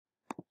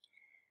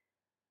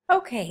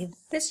Okay,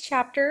 this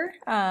chapter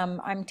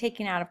I'm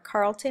taking out of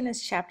Carlton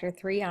is chapter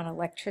 3 on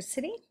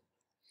electricity.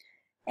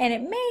 And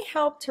it may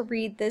help to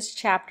read this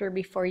chapter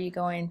before you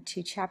go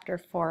into chapter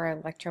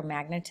 4,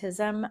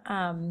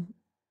 electromagnetism.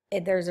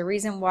 There's a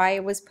reason why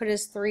it was put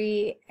as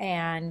 3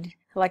 and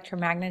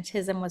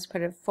electromagnetism was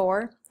put at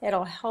 4.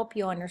 It'll help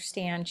you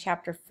understand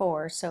chapter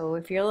 4. So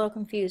if you're a little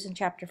confused in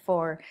chapter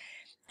 4,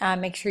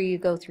 make sure you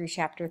go through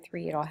chapter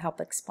 3. It'll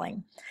help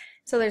explain.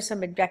 So there's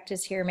some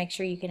objectives here. Make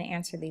sure you can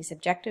answer these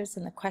objectives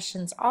and the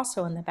questions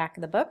also in the back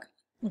of the book.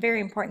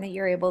 Very important that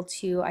you're able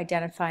to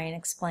identify and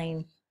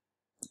explain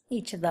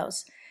each of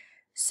those.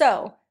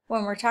 So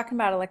when we're talking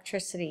about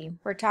electricity,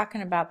 we're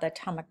talking about the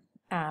atomic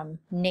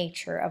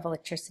nature of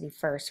electricity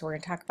first. We're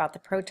going to talk about the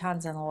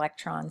protons and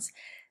electrons.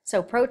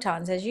 So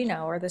protons, as you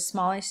know, are the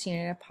smallest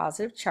unit of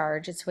positive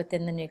charge. It's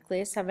within the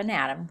nucleus of an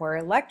atom, where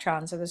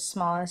electrons are the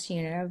smallest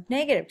unit of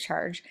negative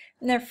charge,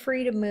 and they're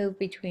free to move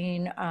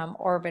between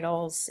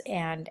orbitals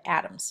and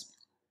atoms.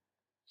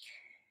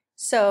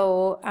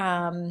 So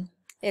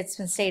it's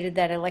been stated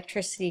that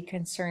electricity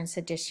concerns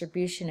the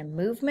distribution and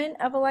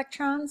movement of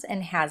electrons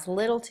and has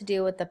little to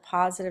do with the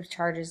positive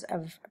charges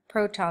of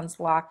protons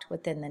locked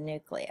within the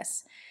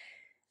nucleus.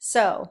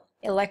 So,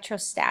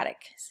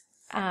 electrostatics.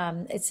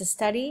 It's a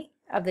study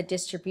of the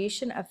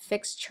distribution of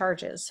fixed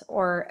charges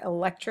or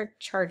electric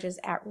charges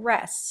at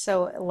rest.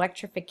 So,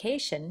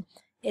 electrification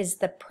is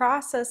the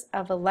process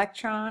of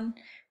electron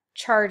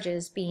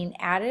charges being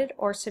added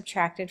or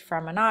subtracted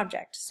from an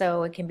object.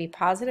 So it can be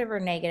positive or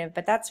negative,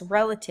 but that's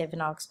relative,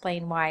 and I'll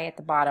explain why at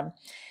the bottom.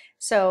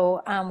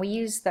 So we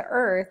use the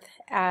earth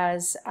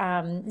as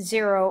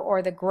 0,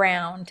 or the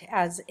ground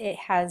as it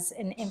has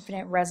an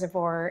infinite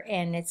reservoir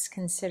and it's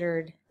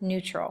considered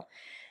neutral.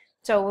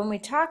 So when we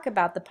talk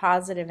about the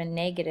positive and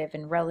negative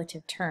in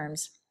relative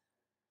terms,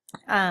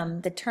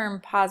 the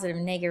term positive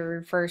and negative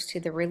refers to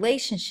the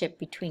relationship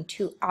between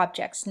two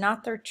objects,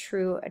 not their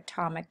true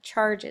atomic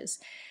charges.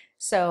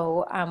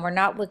 So we're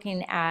not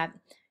looking at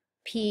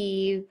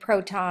P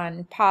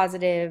proton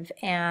positive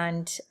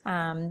and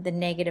the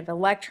negative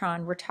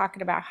electron. We're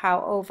talking about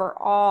how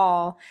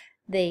overall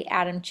the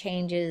atom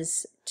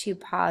changes to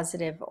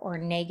positive or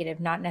negative,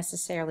 not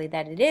necessarily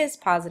that it is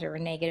positive or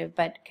negative,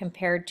 but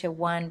compared to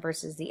one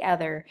versus the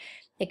other,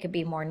 it could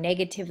be more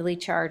negatively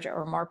charged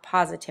or more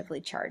positively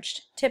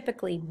charged,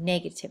 typically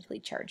negatively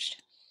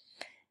charged.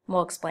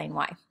 We'll explain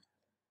why.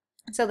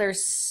 So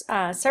there's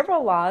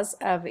several laws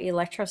of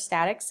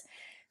electrostatics.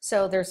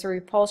 So there's the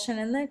repulsion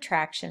and the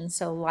attraction.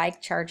 So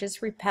like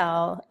charges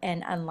repel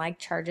and unlike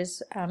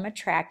charges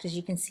attract. As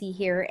you can see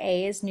here,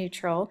 A is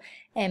neutral,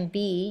 and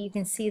B, you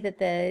can see that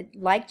the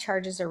like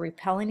charges are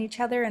repelling each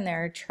other and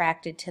they're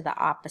attracted to the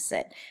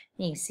opposite.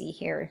 And you see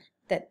here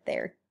that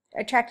they're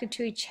attracted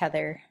to each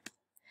other.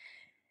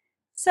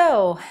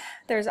 So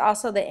there's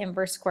also the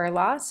inverse square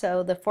law.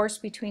 So the force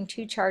between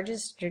two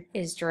charges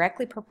is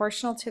directly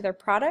proportional to their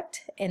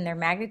product in their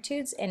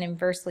magnitudes and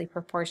inversely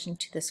proportional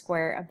to the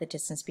square of the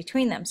distance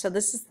between them. So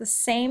this is the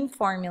same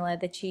formula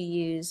that you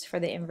use for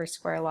the inverse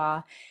square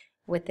law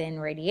within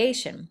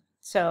radiation.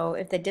 So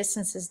if the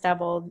distance is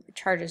doubled,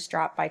 charges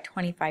drop by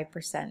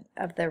 25%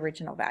 of the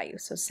original value.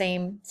 So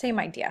same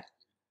idea.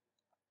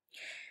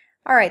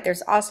 All right,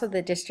 there's also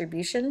the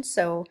distribution.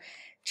 So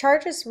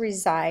charges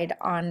reside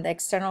on the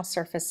external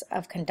surface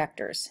of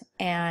conductors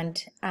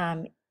and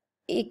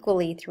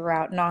equally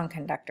throughout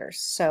non-conductors.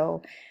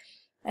 So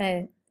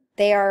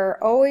they are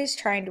always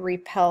trying to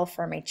repel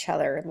from each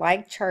other.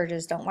 Like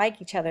charges don't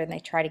like each other and they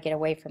try to get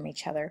away from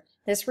each other.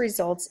 This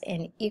results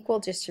in equal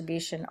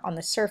distribution on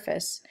the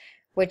surface,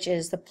 which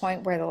is the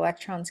point where the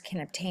electrons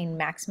can obtain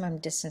maximum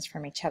distance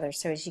from each other.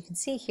 So as you can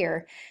see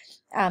here,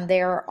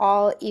 they are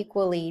all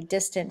equally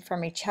distant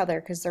from each other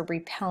because they're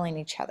repelling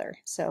each other.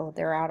 So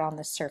they're out on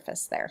the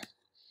surface there.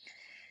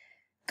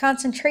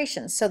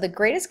 Concentrations. So the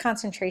greatest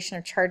concentration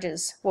of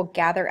charges will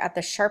gather at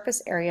the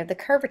sharpest area of the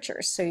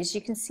curvature. So as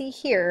you can see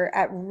here,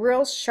 at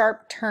real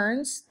sharp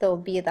turns, there'll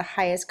be the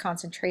highest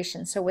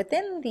concentration. So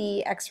within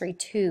the X-ray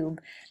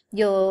tube,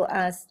 you'll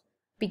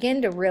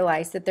begin to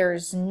realize that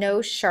there's no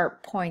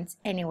sharp points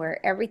anywhere.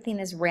 Everything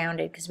is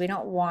rounded because we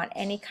don't want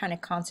any kind of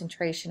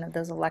concentration of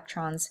those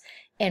electrons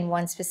in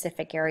one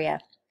specific area.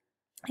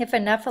 If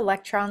enough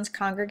electrons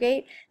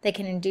congregate, they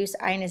can induce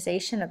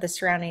ionization of the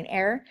surrounding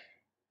air.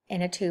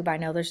 In a tube, I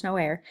know there's no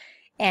air,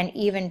 and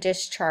even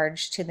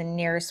discharge to the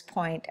nearest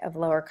point of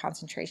lower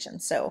concentration.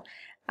 So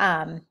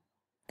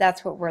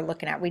that's what we're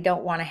looking at. We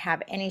don't want to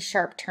have any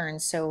sharp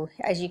turns. So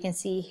as you can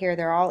see here,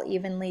 they're all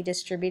evenly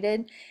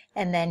distributed,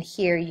 and then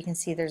here you can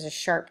see there's a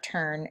sharp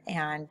turn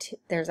and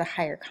there's a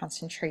higher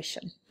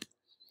concentration.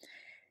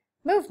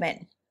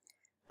 Movement.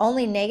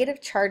 Only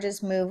negative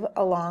charges move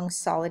along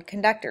solid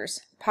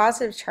conductors.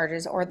 Positive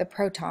charges, or the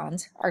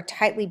protons, are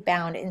tightly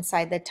bound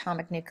inside the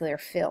atomic nuclear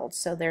field,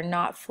 so they're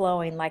not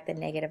flowing like the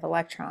negative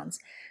electrons.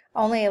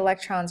 Only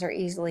electrons are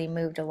easily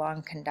moved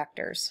along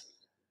conductors.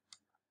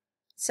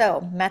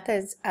 So,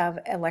 methods of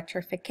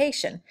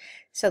electrification.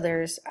 So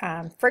there's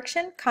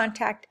friction,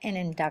 contact, and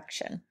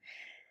induction.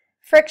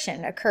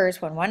 Friction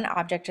occurs when one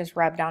object is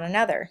rubbed on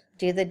another.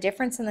 Due to the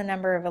difference in the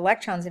number of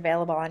electrons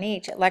available on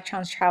each,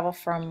 electrons travel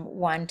from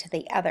one to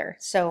the other.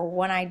 So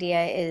one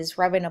idea is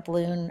rubbing a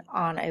balloon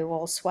on a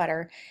wool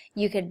sweater.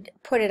 You could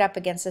put it up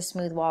against a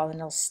smooth wall and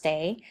it'll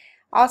stay.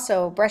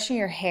 Also, brushing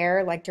your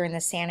hair, like during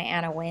the Santa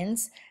Ana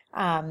winds,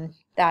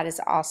 that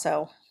is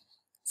also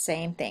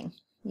same thing,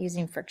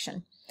 using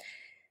friction.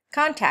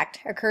 Contact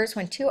occurs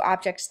when two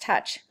objects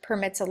touch,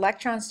 permits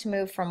electrons to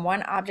move from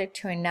one object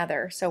to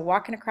another. So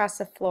walking across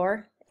the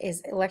floor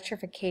is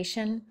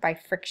electrification by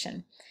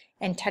friction,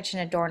 and touching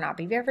a doorknob.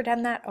 Have you ever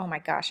done that? Oh my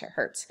gosh, it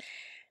hurts.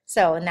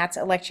 So, and that's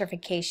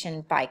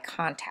electrification by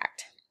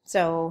contact.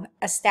 So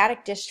a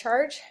static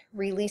discharge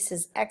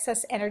releases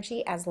excess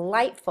energy as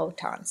light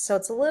photons. So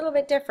it's a little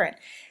bit different.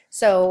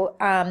 So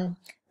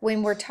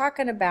when we're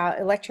talking about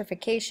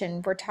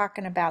electrification, we're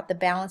talking about the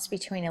balance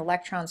between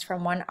electrons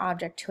from one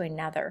object to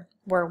another,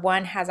 where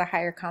one has a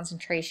higher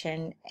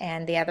concentration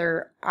and the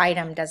other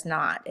item does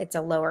not. It's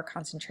a lower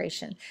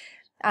concentration.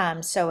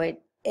 So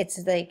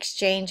it's the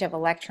exchange of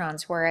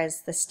electrons,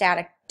 whereas the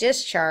static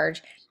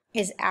discharge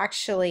is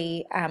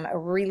actually a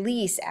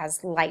release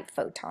as light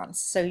photons.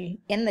 So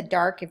in the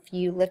dark, if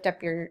you lift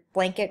up your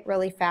blanket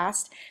really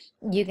fast,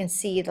 you can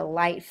see the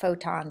light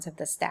photons of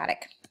the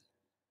static.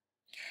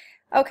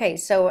 Okay,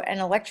 so an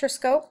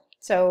electroscope.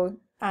 So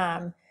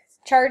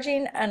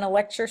charging an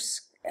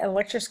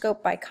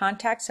electroscope by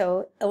contact.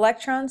 So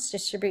electrons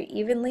distribute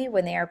evenly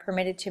when they are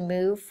permitted to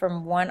move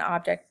from one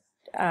object,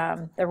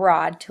 the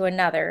rod, to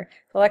another.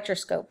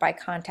 Electroscope by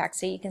contact.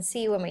 So you can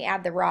see when we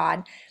add the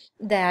rod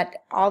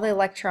that all the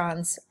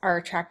electrons are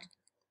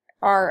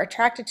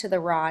attracted to the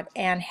rod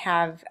and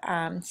have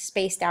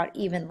spaced out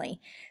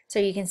evenly. So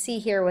you can see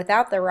here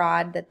without the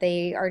rod that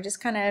they are just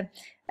kind of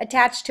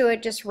attached to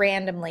it just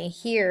randomly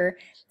here,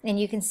 and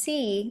you can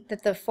see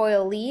that the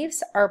foil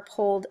leaves are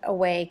pulled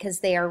away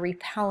because they are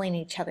repelling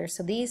each other.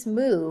 So these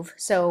move.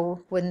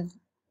 So when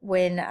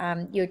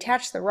you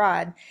attach the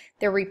rod,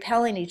 they're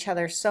repelling each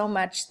other so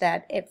much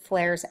that it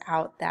flares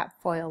out that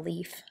foil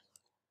leaf.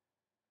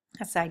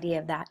 That's the idea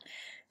of that.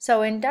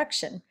 So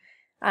induction,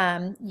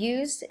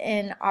 used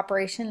in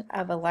operation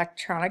of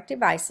electronic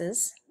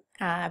devices,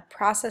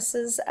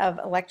 processes of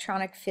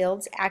electronic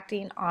fields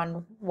acting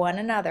on one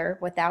another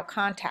without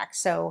contact.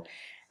 So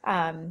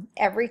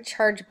every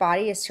charged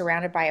body is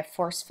surrounded by a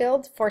force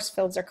field. Force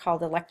fields are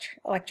called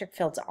electric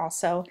fields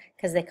also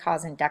because they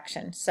cause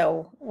induction.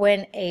 So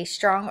when a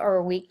strong or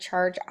a weak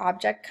charged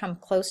object come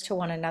close to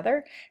one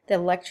another, the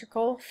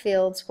electrical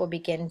fields will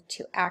begin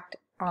to act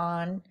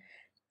on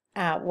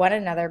one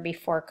another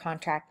before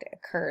contact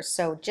occurs.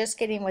 So just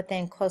getting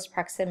within close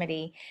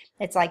proximity,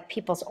 it's like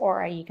people's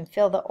aura. You can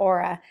feel the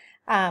aura.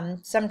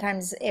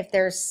 Sometimes if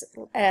there's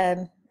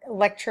an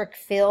electric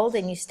field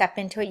and you step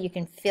into it, you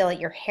can feel it.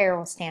 Your hair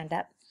will stand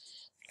up.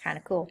 Kind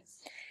of cool.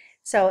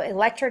 So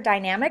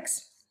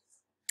electrodynamics,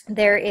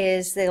 there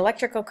is the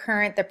electrical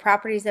current, the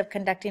properties of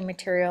conducting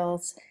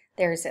materials,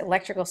 there's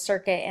electrical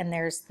circuit, and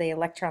there's the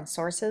electron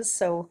sources.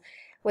 So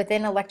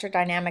within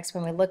electrodynamics,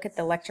 when we look at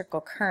the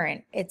electrical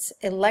current, it's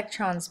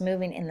electrons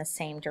moving in the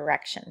same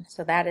direction.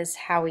 So that is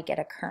how we get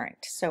a current.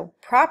 So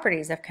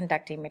properties of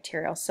conducting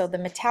materials. So the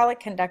metallic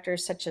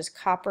conductors such as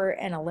copper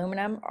and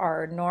aluminum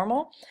are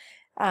normal.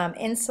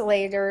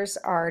 Insulators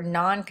are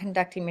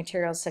non-conducting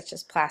materials such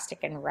as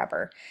plastic and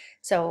rubber.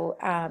 So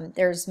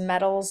there's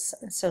metals,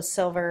 so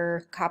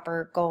silver,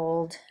 copper,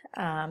 gold,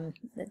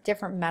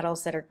 different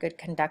metals that are good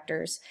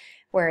conductors,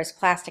 whereas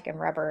plastic and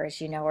rubber, as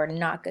you know, are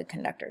not good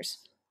conductors.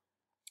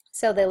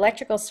 So the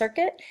electrical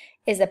circuit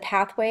is a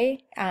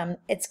pathway.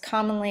 It's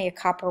commonly a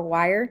copper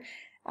wire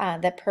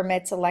that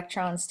permits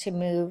electrons to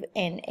move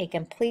in a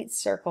complete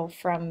circle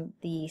from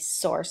the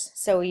source.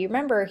 So you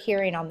remember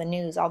hearing on the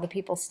news all the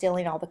people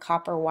stealing all the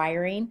copper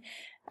wiring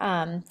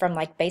from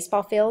like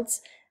baseball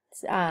fields.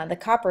 The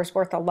copper is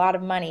worth a lot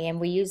of money, and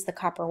we use the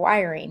copper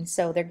wiring.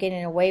 So they're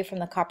getting away from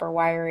the copper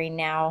wiring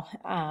now,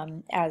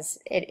 as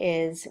it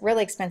is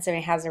really expensive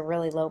and has a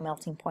really low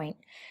melting point.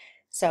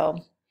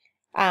 So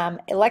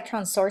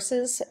electron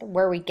sources,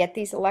 where we get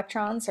these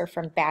electrons, are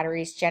from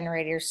batteries,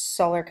 generators,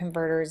 solar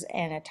converters,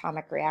 and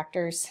atomic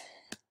reactors,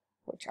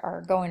 which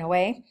are going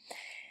away.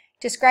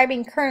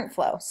 Describing current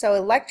flow. So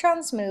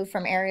electrons move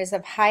from areas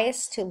of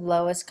highest to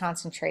lowest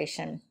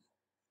concentration.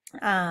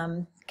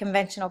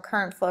 Conventional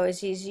current flow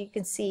is, as you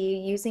can see,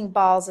 using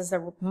balls as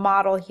a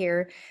model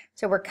here.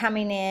 So we're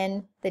coming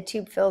in, the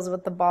tube fills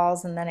with the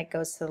balls, and then it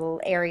goes to the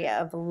area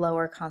of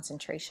lower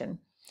concentration.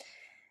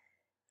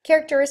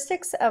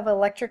 Characteristics of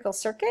electrical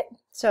circuit.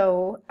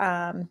 So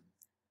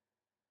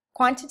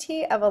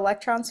quantity of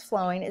electrons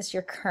flowing is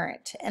your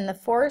current, and the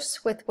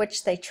force with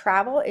which they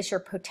travel is your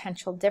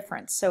potential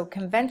difference. So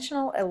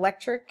conventional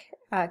electric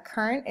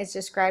current is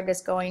described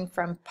as going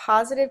from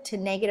positive to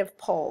negative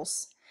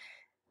poles,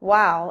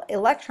 while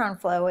electron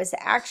flow is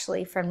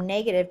actually from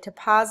negative to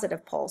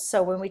positive poles.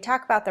 So when we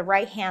talk about the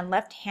right hand,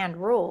 left hand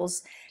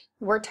rules,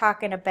 we're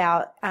talking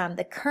about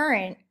the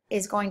current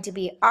is going to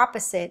be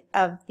opposite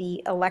of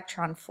the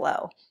electron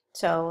flow.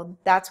 So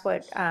that's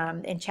what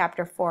in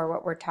chapter 4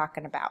 what we're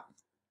talking about.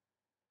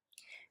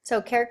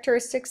 So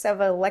characteristics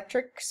of an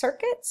electric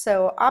circuit.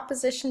 So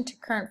opposition to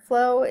current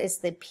flow is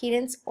the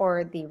impedance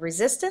or the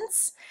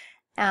resistance.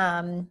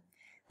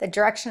 The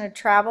direction of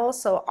travel,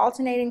 so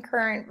alternating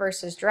current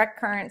versus direct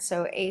current,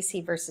 so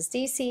AC versus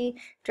DC.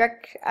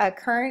 Direct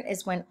current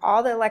is when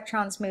all the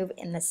electrons move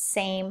in the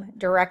same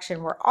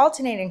direction, where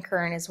alternating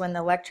current is when the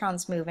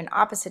electrons move in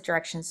opposite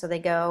directions. So they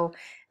go,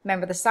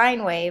 remember the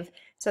sine wave,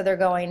 so they're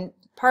going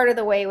part of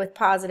the way with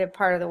positive,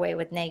 part of the way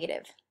with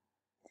negative.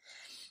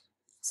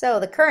 So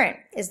the current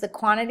is the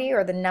quantity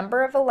or the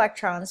number of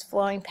electrons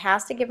flowing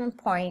past a given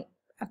point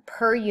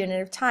per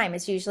unit of time.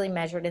 It's usually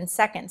measured in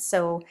seconds.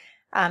 So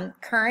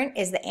current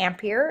is the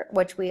ampere,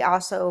 which we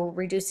also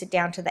reduce it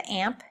down to the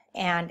amp,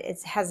 and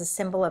it has a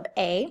symbol of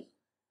A,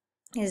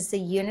 is the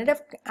unit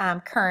of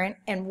current,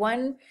 and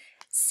 1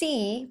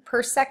 C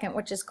per second,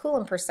 which is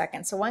coulomb per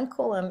second. So 1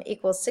 coulomb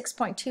equals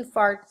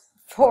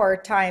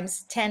 6.24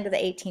 times 10 to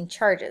the 18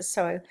 charges.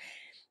 So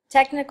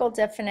technical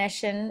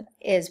definition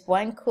is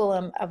 1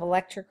 coulomb of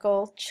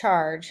electrical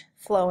charge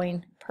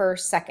flowing per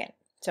second.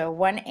 So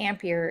 1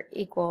 ampere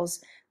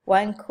equals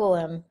 1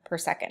 coulomb per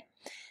second.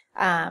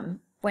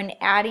 When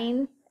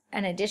adding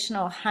an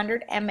additional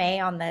 100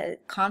 MA on the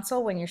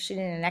console when you're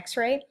shooting an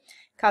X-ray,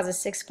 causes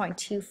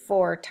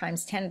 6.24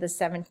 times 10 to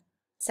the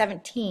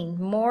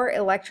 17 more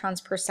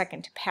electrons per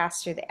second to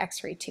pass through the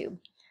X-ray tube.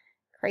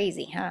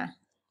 Crazy, huh?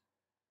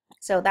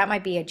 So that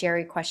might be a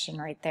Jerry question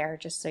right there,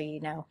 just so you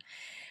know.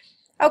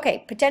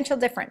 Okay, potential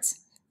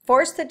difference.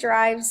 Force that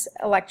drives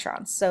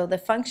electrons. So the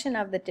function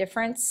of the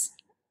difference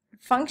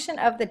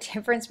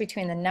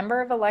between the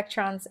number of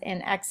electrons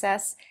in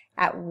excess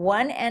at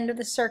one end of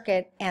the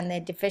circuit and the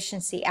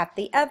deficiency at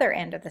the other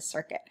end of the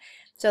circuit.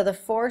 So the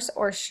force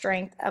or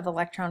strength of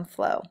electron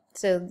flow.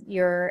 So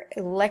your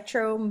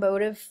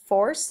electromotive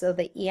force, so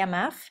the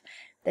EMF,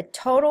 the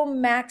total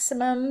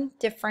maximum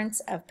difference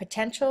of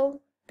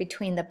potential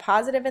between the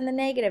positive and the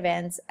negative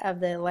ends of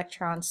the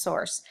electron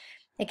source.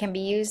 It can be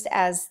used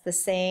as the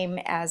same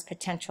as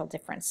potential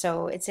difference,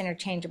 so it's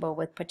interchangeable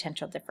with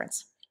potential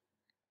difference.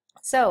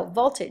 So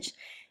voltage,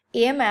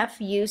 EMF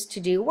used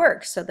to do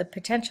work, so the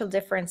potential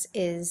difference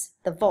is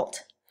the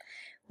volt.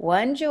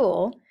 1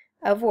 joule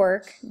of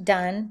work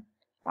done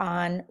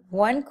on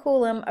 1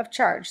 coulomb of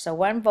charge, so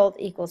 1 volt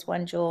equals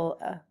 1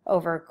 joule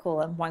over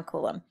coulomb, 1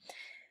 coulomb.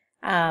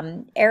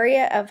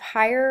 Area of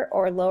higher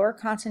or lower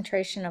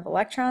concentration of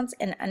electrons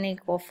and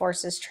unequal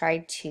forces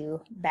tried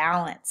to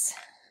balance.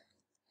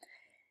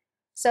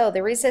 So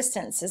the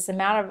resistance is the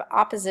amount of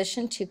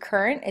opposition to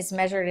current, is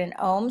measured in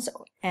ohms,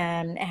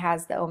 and it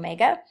has the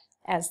omega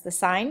as the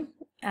sign.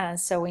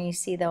 So when you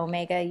see the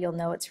omega, you'll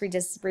know it's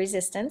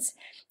resistance.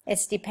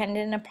 It's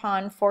dependent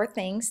upon 4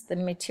 things: the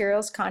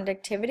material's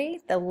conductivity,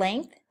 the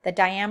length, the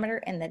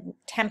diameter, and the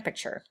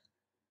temperature.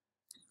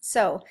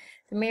 So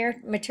the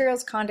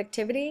material's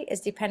conductivity is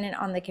dependent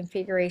on the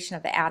configuration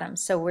of the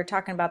atoms. So we're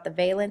talking about the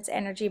valence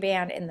energy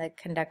band and the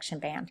conduction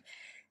band.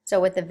 So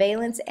with the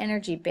valence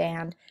energy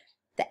band,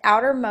 the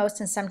outermost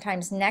and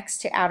sometimes next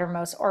to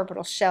outermost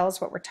orbital shells,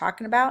 what we're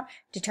talking about,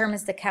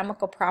 determines the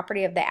chemical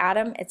property of the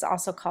atom. It's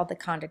also called the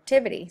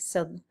conductivity.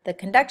 So the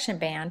conduction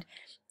band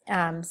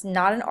is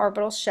not an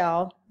orbital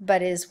shell,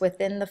 but is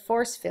within the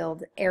force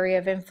field area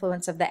of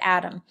influence of the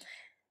atom.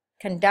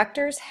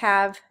 Conductors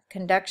have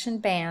conduction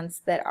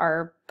bands that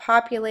are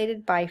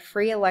populated by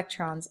free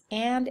electrons,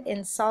 and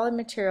in solid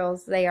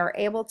materials they are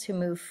able to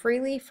move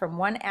freely from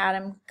one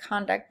atom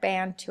conduct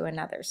band to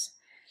another's.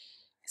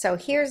 So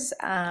here's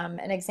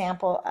an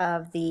example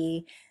of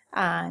the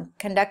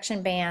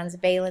conduction bands,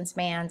 valence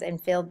bands,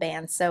 and field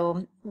bands.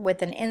 So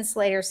with an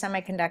insulator,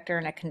 semiconductor,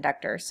 and a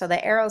conductor. So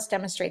the arrows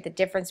demonstrate the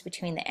difference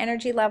between the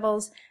energy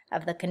levels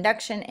of the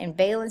conduction and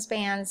valence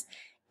bands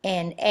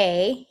in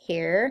A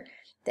here,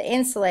 the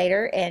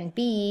insulator, and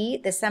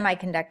B, the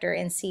semiconductor,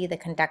 and C, the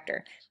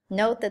conductor.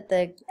 Note that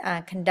the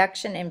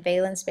conduction and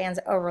valence bands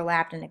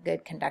overlapped in a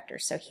good conductor.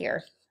 So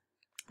here,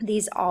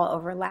 these all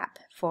overlap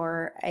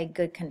for a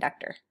good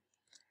conductor.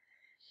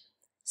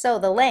 So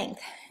the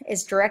length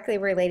is directly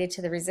related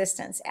to the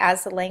resistance.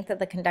 As the length of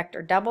the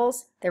conductor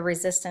doubles, the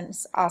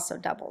resistance also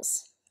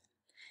doubles.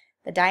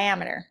 The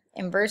diameter,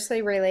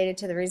 inversely related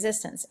to the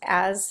resistance.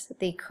 As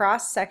the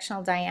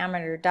cross-sectional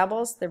diameter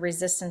doubles, the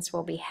resistance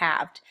will be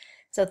halved.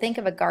 So think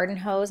of a garden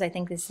hose. I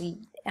think this is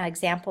an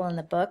example in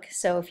the book.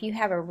 So if you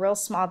have a real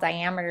small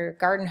diameter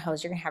garden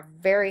hose, you're going to have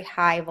very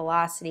high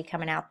velocity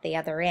coming out the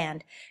other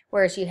end.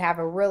 Whereas you have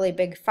a really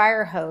big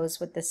fire hose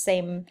with the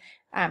same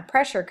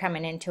pressure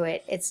coming into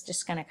it, it's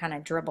just going to kind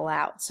of dribble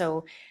out.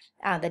 So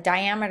the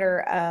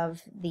diameter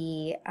of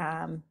the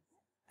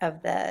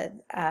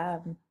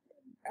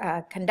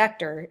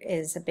conductor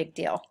is a big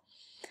deal.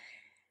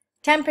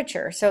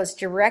 Temperature, so it's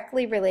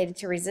directly related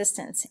to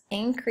resistance.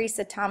 Increased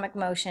atomic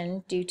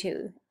motion due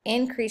to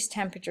increased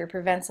temperature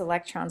prevents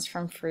electrons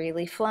from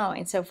freely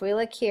flowing. So if we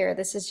look here,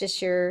 this is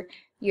just your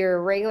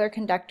regular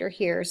conductor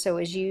here. So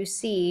as you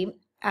see,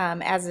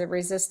 as the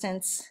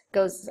resistance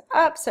goes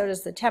up, so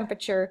does the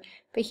temperature.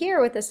 But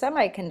here with the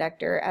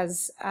semiconductor,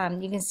 as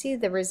you can see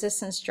the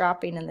resistance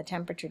dropping and the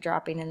temperature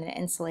dropping in the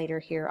insulator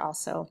here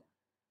also.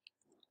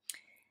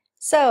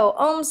 So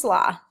Ohm's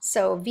law.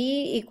 So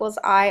V equals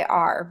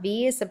IR.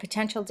 V is the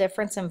potential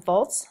difference in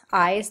volts,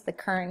 I is the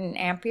current in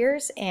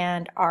amperes,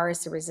 and R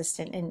is the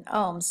resistance in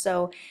ohms.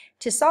 So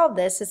to solve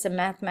this, it's a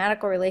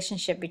mathematical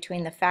relationship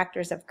between the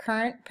factors of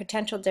current,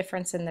 potential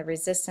difference, and the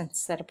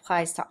resistance that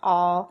applies to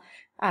all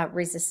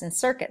resistance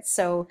circuits.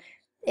 So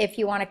if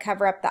you want to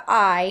cover up the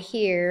I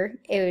here,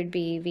 it would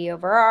be V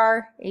over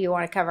R. You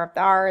want to cover up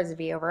the R as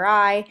V over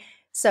I.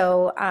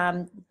 So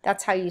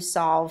that's how you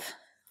solve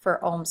for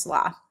Ohm's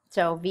law.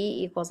 So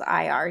V equals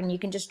IR, and you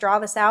can just draw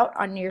this out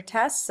on your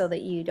test so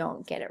that you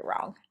don't get it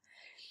wrong.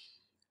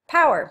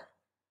 Power,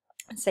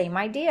 same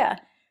idea.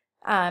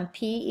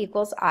 P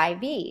equals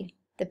IV.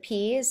 The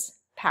P is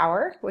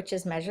power, which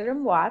is measured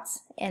in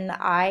watts, and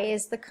the I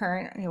is the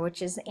current,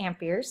 which is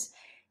amperes,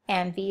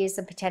 and V is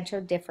the potential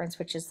difference,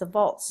 which is the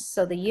volts.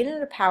 So the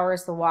unit of power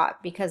is the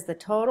watt because the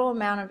total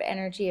amount of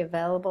energy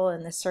available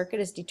in the circuit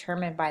is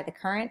determined by the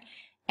current,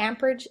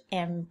 amperage,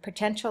 and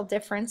potential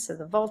difference of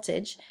the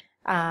voltage.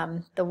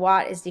 The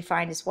watt is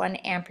defined as 1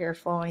 ampere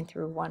flowing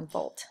through 1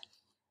 volt.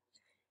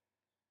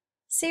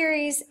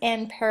 Series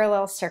and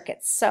parallel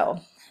circuits. So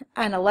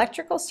an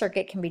electrical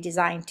circuit can be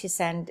designed to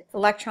send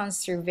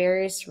electrons through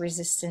various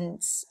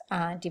resistance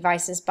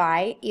devices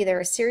by either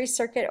a series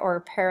circuit or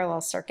a parallel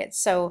circuit.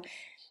 So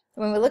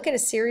when we look at a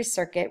series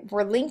circuit,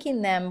 we're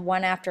linking them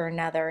one after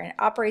another, and it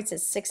operates at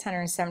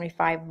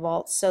 675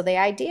 volts. So the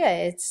idea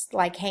is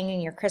like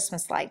hanging your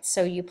Christmas lights.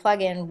 So you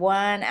plug in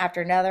one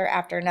after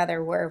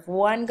another, where if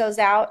one goes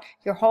out,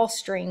 your whole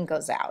string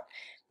goes out.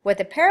 With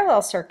a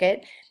parallel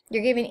circuit,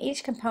 you're giving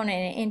each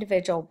component an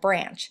individual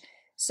branch.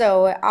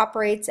 So it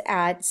operates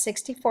at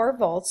 64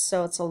 volts,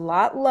 so it's a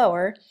lot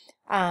lower.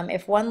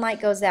 If one light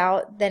goes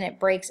out, then it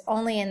breaks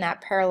only in that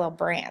parallel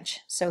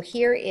branch. So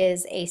here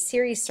is a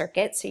series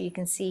circuit. So you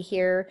can see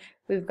here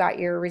we've got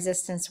your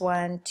resistance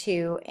 1,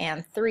 2,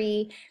 and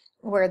 3,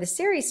 where the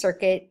series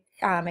circuit,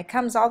 it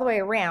comes all the way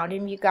around,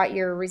 and you've got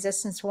your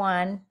resistance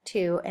 1,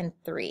 2, and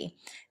 3.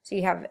 So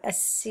you have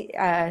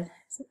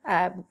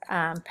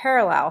a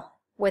parallel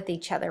with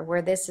each other,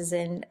 where this is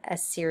in a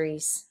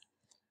series.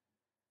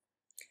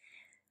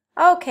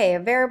 Okay, a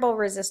variable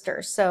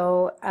resistor.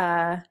 So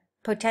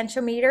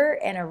potentiometer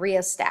and a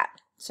rheostat.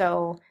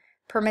 So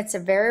permits a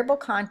variable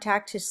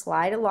contact to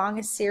slide along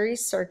a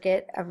series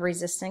circuit of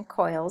resistant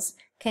coils,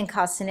 can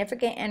cause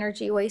significant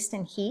energy waste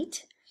and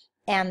heat,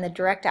 and the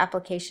direct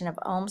application of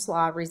Ohm's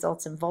law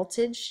results in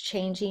voltage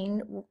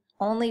changing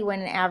only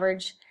when an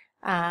average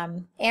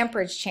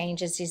amperage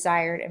change is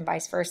desired and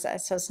vice versa.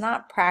 So it's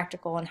not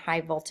practical in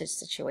high voltage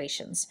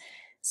situations.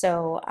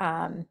 So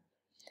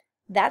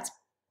that's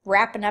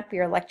wrapping up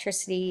your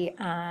electricity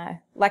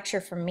lecture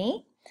from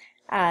me.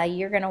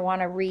 You're going to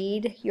want to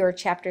read your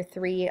chapter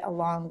 3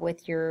 along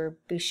with your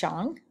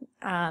Bouchon.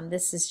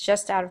 This is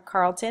just out of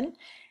Carleton.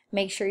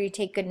 Make sure you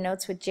take good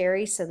notes with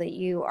Jerry so that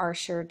you are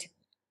sure to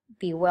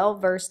be well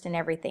versed in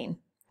everything.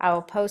 I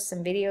will post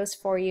some videos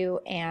for you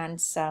and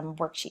some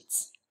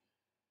worksheets.